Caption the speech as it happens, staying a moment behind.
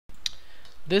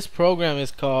This program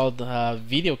is called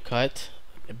VideoCut,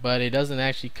 but it doesn't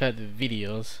actually cut the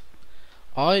videos.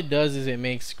 All it does is it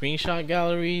makes screenshot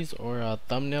galleries or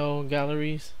thumbnail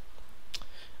galleries.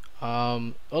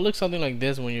 It'll look something like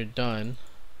this when you're done.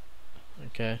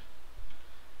 Okay,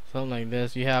 something like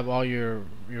this. You have all your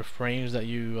frames that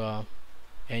you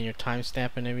and your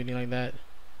timestamp and everything like that,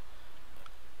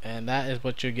 and that is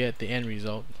what you get the end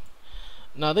result.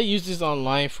 Now they use this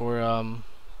online for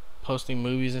posting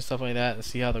movies and stuff like that and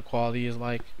see how the quality is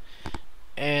like.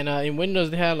 And in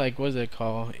Windows they have, like, what is it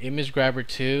called, Image Grabber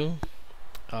 2.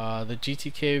 The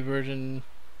GTK version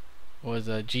was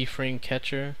a G-frame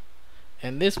catcher,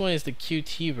 and this one is the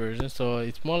QT version, so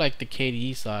it's more like the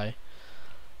KDE side.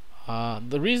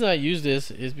 The reason I use this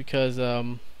is because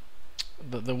the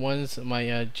ones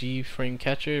my G-frame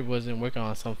catcher wasn't working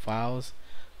on some files,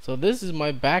 so this is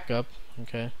my backup.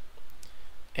 Okay,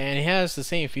 and it has the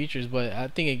same features, but I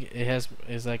think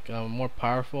is like more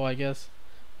powerful, I guess,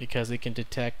 because it can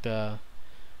detect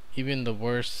even the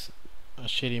worst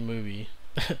shitty movie.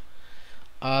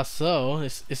 So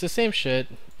it's the same shit.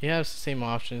 You have the same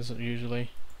options usually.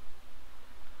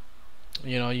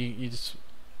 You know, you just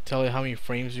tell it how many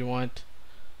frames you want,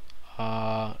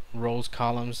 rows,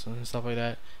 columns, and stuff like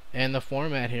that. And the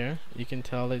format here, you can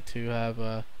tell it to have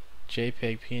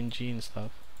JPEG, PNG, and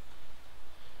stuff.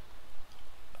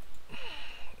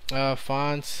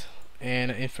 Fonts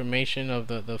and information of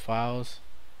the files,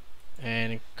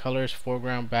 and colors,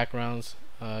 foreground, backgrounds,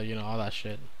 you know, all that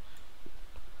shit.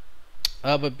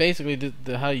 But basically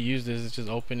how you use this is just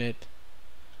open it,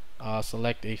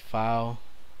 select a file,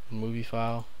 a movie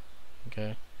file.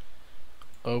 Okay,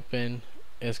 open.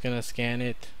 It's gonna scan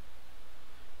it.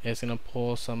 It's gonna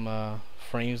pull some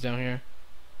frames down here.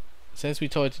 Since we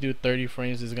told it to do 30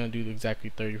 frames, it's gonna do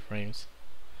exactly 30 frames.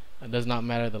 It does not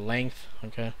matter the length.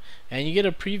 Okay, and you get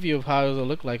a preview of how it'll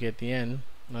look like at the end.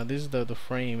 Now this is the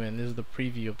frame, and this is the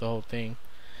preview of the whole thing.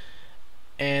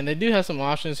 And they do have some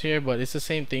options here, but it's the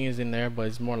same thing as in there, but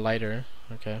it's more lighter.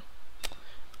 Okay,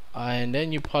 and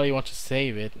then you probably want to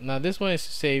save it. Now this one is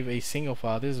to save a single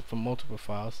file. This is for multiple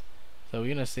files, so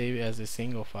we're gonna save it as a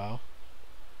single file,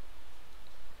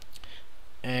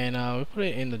 and we put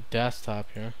it in the desktop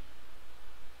here,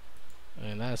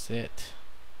 and that's it.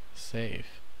 Save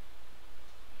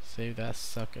that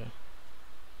sucker,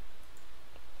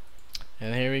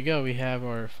 and here we go. We have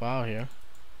our file here.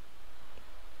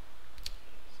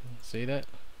 See that?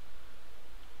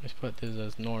 Let's put this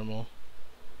as normal,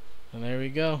 and there we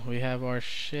go. We have our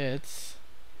shits.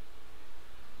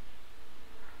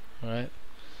 Alright,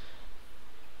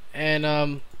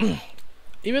 and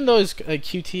even though it's a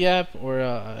QT app, or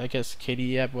I guess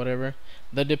KDE app, whatever,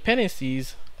 the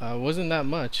dependencies wasn't that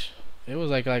much. It was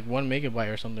like 1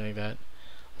 megabyte or something like that.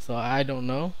 So I don't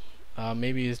know.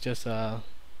 Maybe it's just that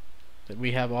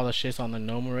we have all the shits on the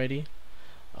GNOME already.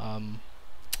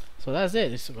 So that's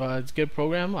it. It's a good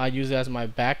program. I use it as my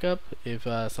backup if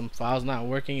some file's not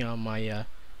working on my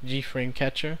G-frame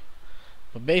catcher.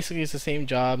 But basically it's the same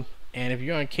job, and if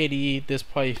you're on KDE, this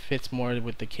probably fits more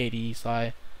with the KDE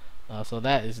side. So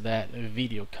that is that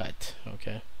VideoCut.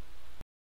 Okay.